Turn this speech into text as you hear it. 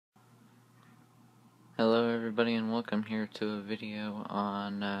everybody, and welcome here to a video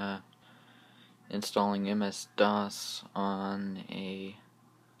on installing MS-DOS on a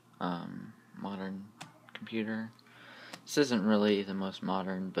modern computer. This isn't really the most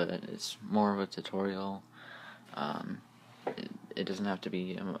modern, but it's more of a tutorial. It doesn't have to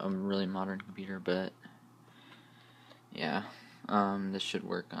be a really modern computer, but yeah, this should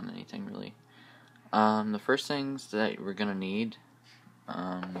work on anything really. The first things that we're gonna need,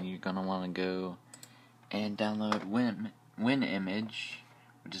 you're gonna want to go and download WinImage,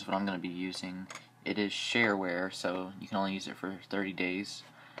 which is what I'm going to be using. It is shareware, so you can only use it for 30 days.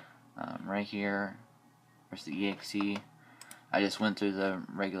 Right here, there's the exe. I just went through the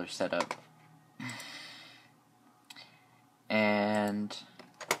regular setup. And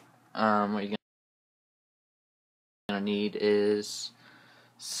what you're going to need is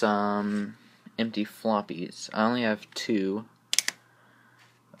some empty floppies. I only have two,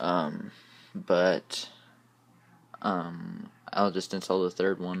 but I'll just install the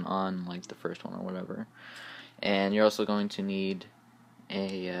third one on like the first one or whatever. And you're also going to need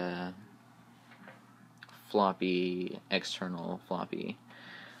a external floppy,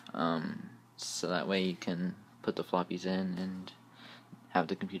 so that way you can put the floppies in and have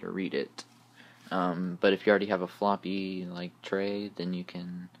the computer read it. But if you already have a floppy like tray, then you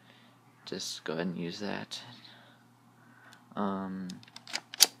can just go ahead and use that. In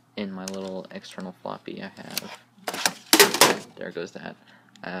my little external floppy, I have, there goes that,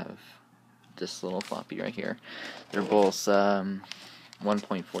 I have this little floppy right here. They're both 1.44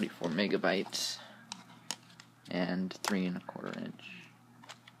 megabytes and 3 1/4 inch.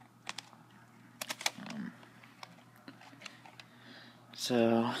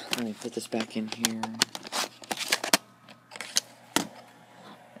 So let me put this back in here.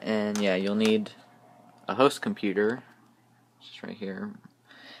 And yeah, you'll need a host computer, just right here,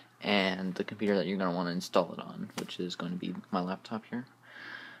 and the computer that you're going to want to install it on, which is going to be my laptop here.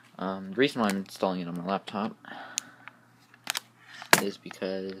 The reason why I'm installing it on my laptop is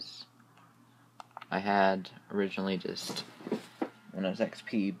because I had originally just Windows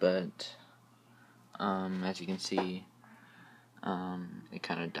XP, but as you can see, it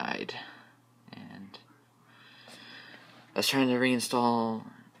kind of died, and I was trying to reinstall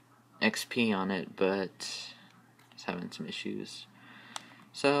XP on it, but it's having some issues.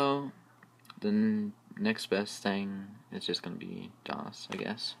 So the next best thing is just going to be DOS, I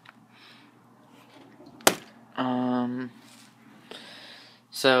guess.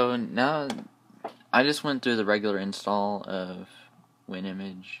 So now I just went through the regular install of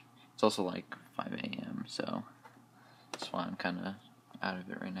WinImage. It's also like 5 a.m., so that's why I'm kind of out of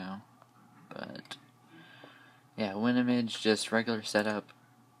it right now. But yeah, WinImage, just regular setup,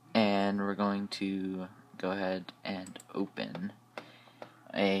 and we're going to go ahead and open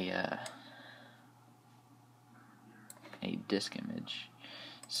a disk image.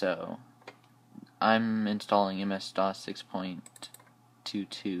 So I'm installing MS-DOS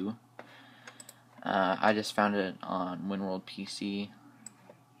 6.22. I just found it on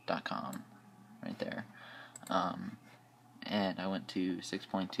winworldpc.com right there. And I went to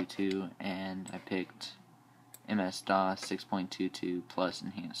 6.22 and I picked MS-DOS 6.22 plus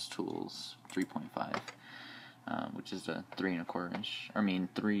enhanced tools 3.5. Which is a 3 1/4 inch,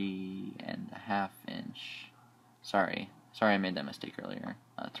 3.5 inch, sorry I made that mistake earlier,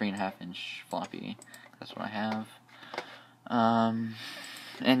 3.5 inch floppy, that's what I have. And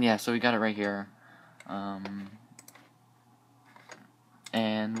yeah, so we got it right here. And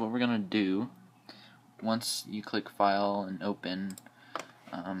what we're gonna do, once you click file and open,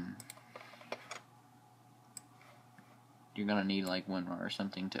 you're gonna need like WinRAR or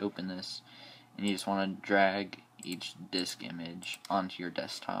something to open this, and you just want to drag each disk image onto your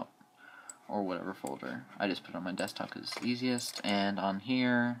desktop or whatever folder. I just put it on my desktop because it's easiest, and on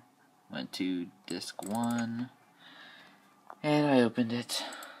here went to disk 1 and I opened it.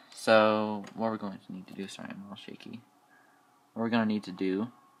 So what we're going to need to do, sorry I'm a little shaky, what we're going to need to do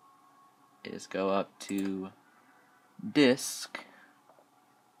is go up to disk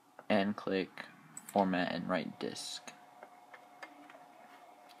and click format and write disk.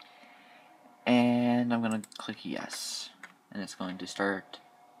 And I'm going to click yes, and it's going to start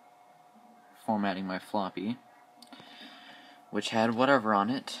formatting my floppy, which had whatever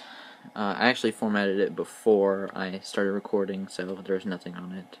on it. I actually formatted it before I started recording, so there's nothing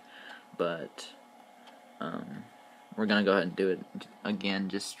on it, but we're going to go ahead and do it again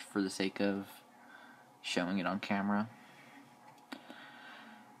just for the sake of showing it on camera.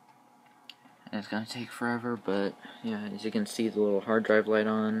 And it's going to take forever, but yeah, as you can see, the little hard drive light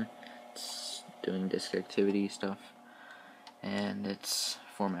on, it's doing disk activity stuff, and it's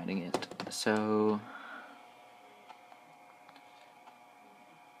formatting it. So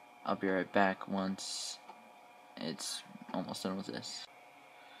I'll be right back once it's almost done with this.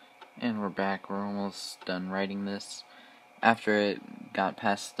 And we're back. We're almost done writing this. After it got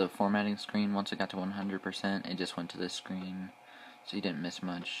past the formatting screen, once it got to 100%, it just went to this screen, so you didn't miss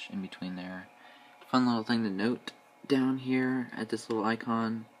much in between there. Fun little thing to note, down here at this little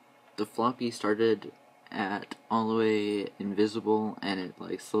icon, the floppy started at all the way invisible, and it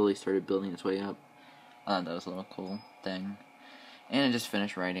like slowly started building its way up. That was a little cool thing. And it just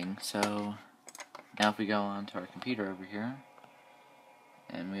finished writing, so now if we go on to our computer over here,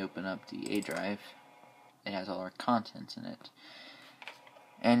 and we open up the A drive, it has all our contents in it.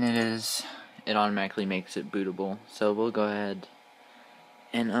 And it automatically makes it bootable. So we'll go ahead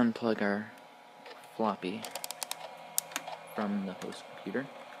and unplug our floppy from the host computer.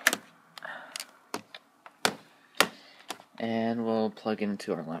 And we'll plug it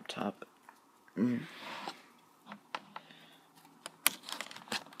into our laptop. There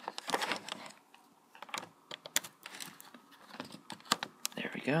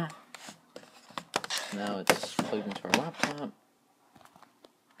we go. Now it's plugged into our laptop.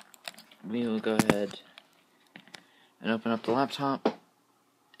 We will go ahead and open up the laptop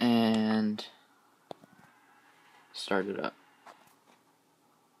and start it up.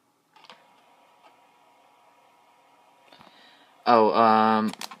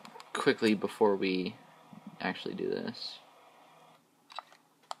 Oh, quickly before we actually do this,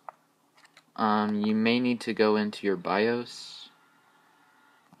 you may need to go into your BIOS.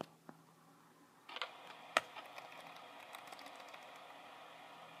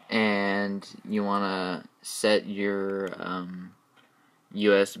 And you want to set your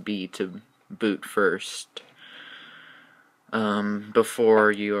USB to boot first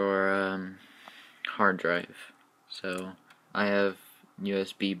before your hard drive. So I have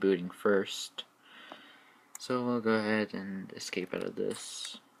USB booting first. So we'll go ahead and escape out of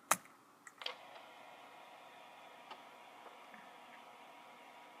this.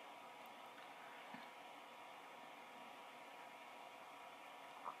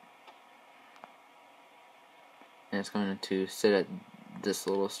 And it's going to sit at this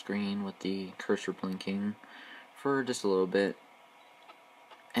little screen with the cursor blinking for just a little bit.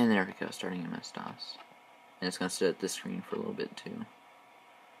 And there we go, starting MS-DOS. And it's going to sit at this screen for a little bit too.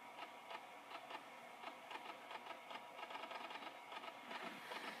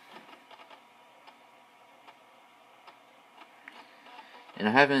 And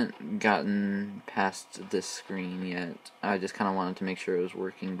I haven't gotten past this screen yet. I just kind of wanted to make sure it was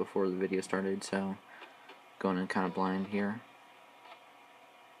working before the video started, so going in kind of blind here.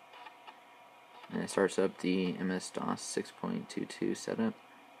 And it starts up the MS-DOS 6.22 setup.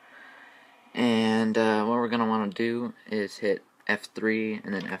 And what we're going to want to do is hit F3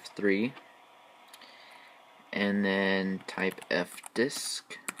 and then F3. And then type fdisk.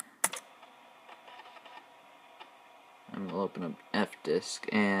 And we'll open up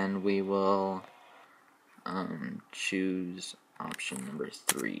fdisk and we will choose option number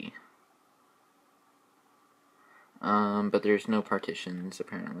 3. But there's no partitions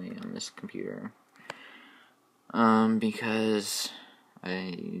apparently on this computer. Because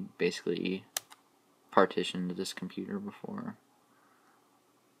I basically partitioned this computer before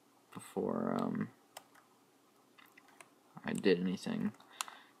I did anything.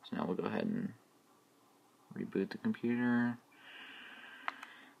 So now we'll go ahead and reboot the computer.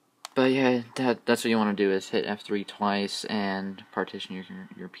 But yeah, that's what you want to do, is hit F3 twice and partition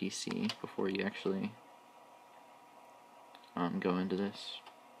your PC before you actually go into this.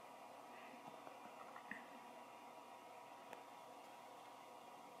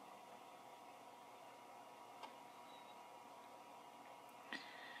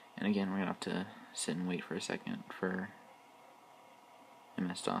 And again, we're going to have to sit and wait for a second for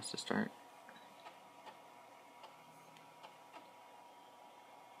MS-DOS to start.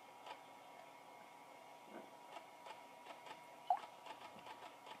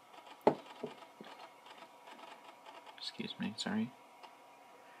 Excuse me, sorry.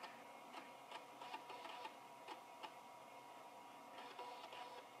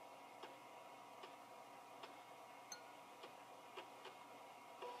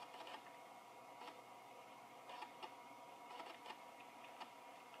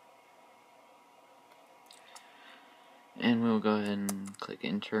 And we'll go ahead and click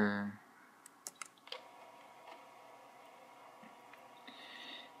enter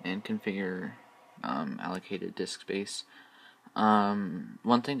and configure allocated disk space.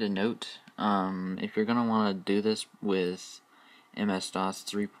 One thing to note, if you're going to want to do this with MS-DOS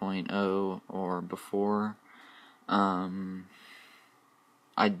 3.0 or before, I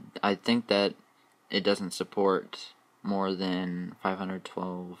think that it doesn't support more than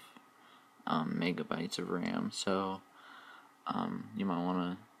 512 megabytes of RAM. So you might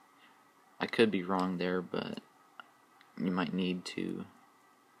want to. I could be wrong there, but you might need to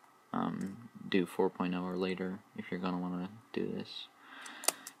do 4.0 or later if you're going to want to do this.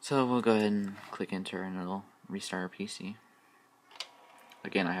 So we'll go ahead and click enter and it'll restart our PC.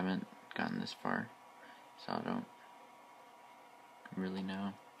 Again, I haven't gotten this far, so I don't really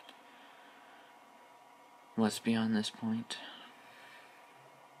know what's beyond this point.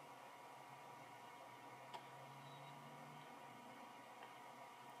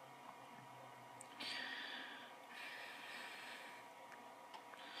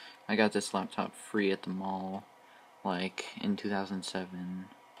 I got this laptop free at the mall, like, in 2007,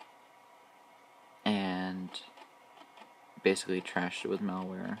 and basically trashed it with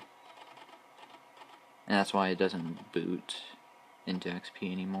malware. And that's why it doesn't boot into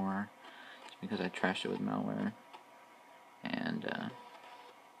XP anymore. It's because I trashed it with malware. And,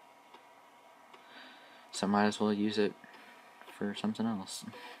 so I might as well use it for something else.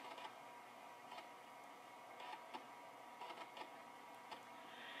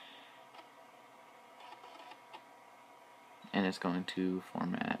 And it's going to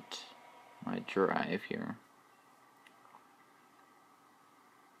format my drive here.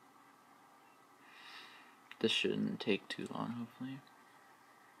 This shouldn't take too long, hopefully.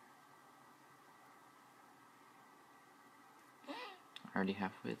 Already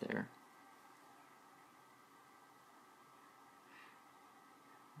halfway there.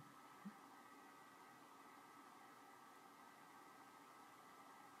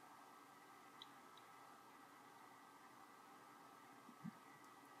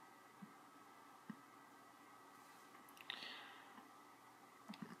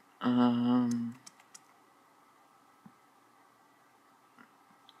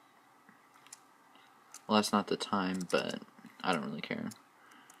 Well, that's not the time, but I don't really care.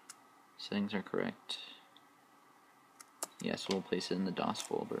 Settings are correct. Yes, we'll place it in the DOS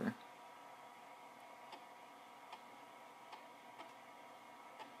folder.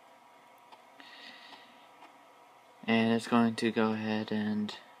 And it's going to go ahead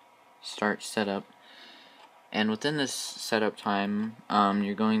and start setup. And within this setup time,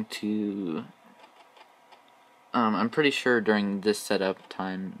 you're going to... I'm pretty sure during this setup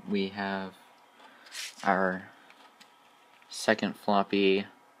time we have our second floppy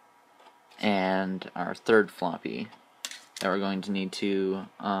and our third floppy that we're going to need to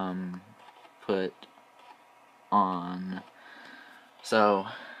put on. So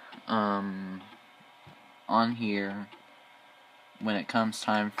on here, when it comes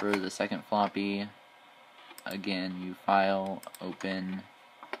time for the second floppy, again, you file, open,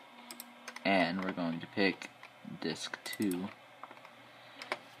 and we're going to pick disk 2.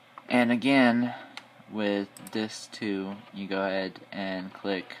 And again, with disk 2, you go ahead and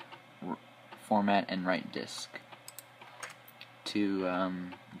click format and write disk to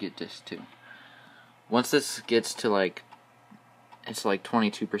get disk 2. Once this gets to like, it's like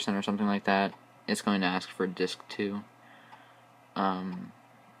 22% or something like that, it's going to ask for disk 2.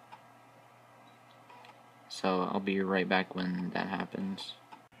 So I'll be right back when that happens.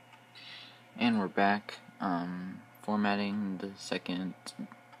 And we're back, formatting the second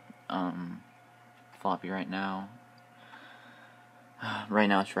floppy right now. Right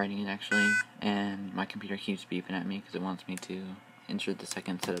now it's writing it actually, and my computer keeps beeping at me because it wants me to insert the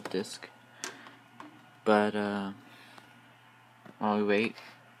second setup disk. But while we wait,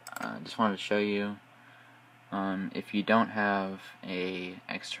 I just wanted to show you, if you don't have a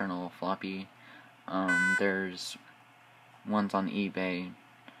external floppy, there's ones on eBay.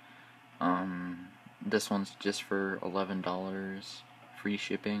 This one's just for $11, free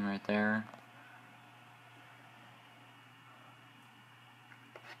shipping right there.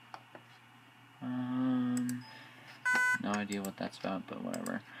 No idea what that's about, but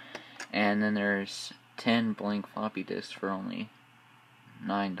whatever. And then there's 10 blank floppy disks for only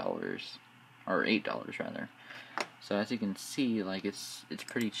 $9, or $8 rather. So as you can see, like it's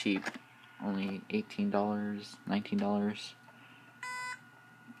pretty cheap, only $18, $19.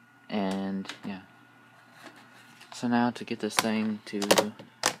 And yeah. So now to get this thing to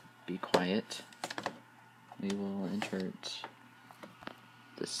be quiet, we will insert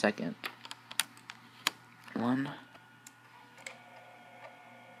the second one.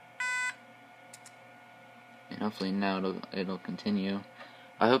 And hopefully now it'll continue.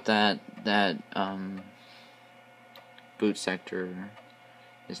 I hope that boot sector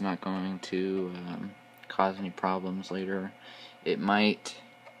is not going to cause any problems later. It might,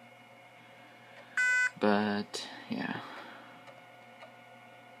 but yeah.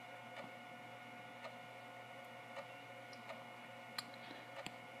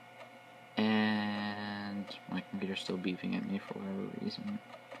 computer's still beeping at me for whatever reason.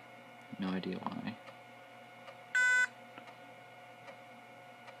 No idea why.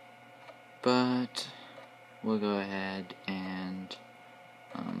 But we'll go ahead and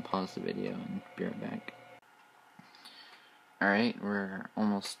pause the video and be right back. Alright, we're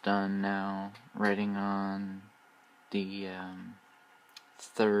almost done now writing on the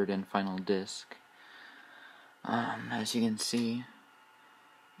third and final disk. As you can see,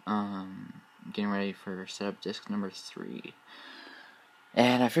 getting ready for setup disk number 3.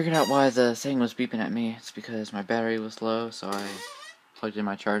 And I figured out why the thing was beeping at me. It's because my battery was low, so I plugged in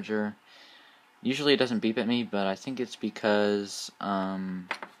my charger. Usually it doesn't beep at me, but I think it's because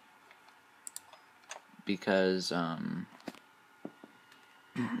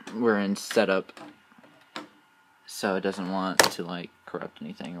we're in setup, so it doesn't want to like corrupt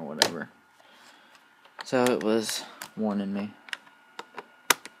anything or whatever. So it was warning me.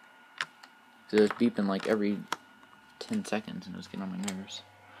 It was beeping like every 10 seconds and it was getting on my nerves.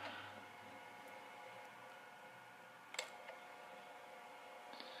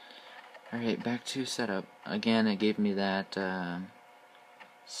 Alright, back to setup. Again, it gave me that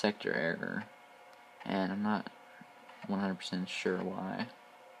sector error, and I'm not 100% sure why.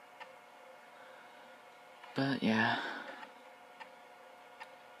 But yeah,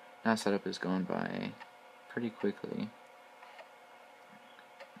 now setup is going by pretty quickly.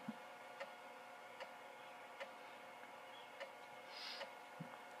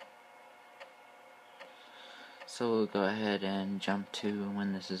 So we'll go ahead and jump to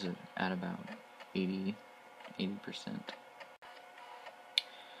when this is at about 80%.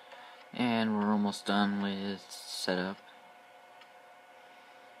 And we're almost done with setup.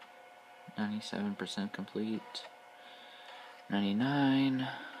 97% complete. 99.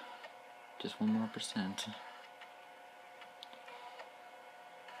 Just 1 more percent.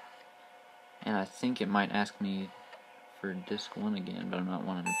 And I think it might ask me for disk 1 again, but I'm not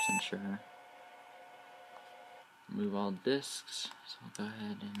 100% sure. Move all disks, so I'll go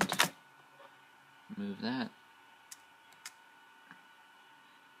ahead and move that.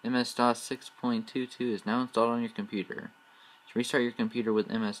 MS-DOS 6.22 is now installed on your computer. To restart your computer with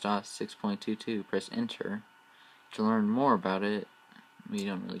MS-DOS 6.22, press Enter. To learn more about it, we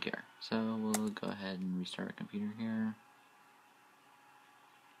don't really care. So we'll go ahead and restart our computer here.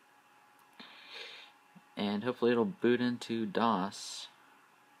 And hopefully it'll boot into DOS.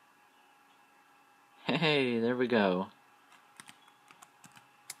 Hey, there we go.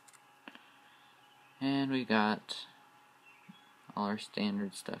 And we got all our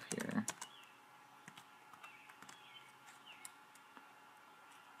standard stuff here.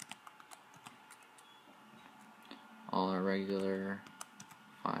 All our regular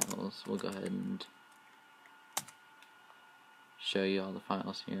files. We'll go ahead and show you all the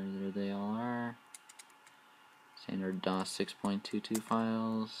files here. There they all are. Standard DOS 6.22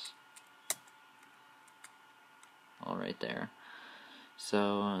 files. All right there.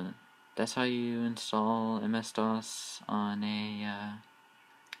 So that's how you install MS-DOS on a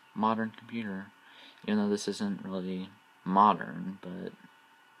modern computer. Even though this isn't really modern, but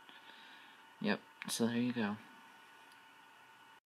yep. So there you go.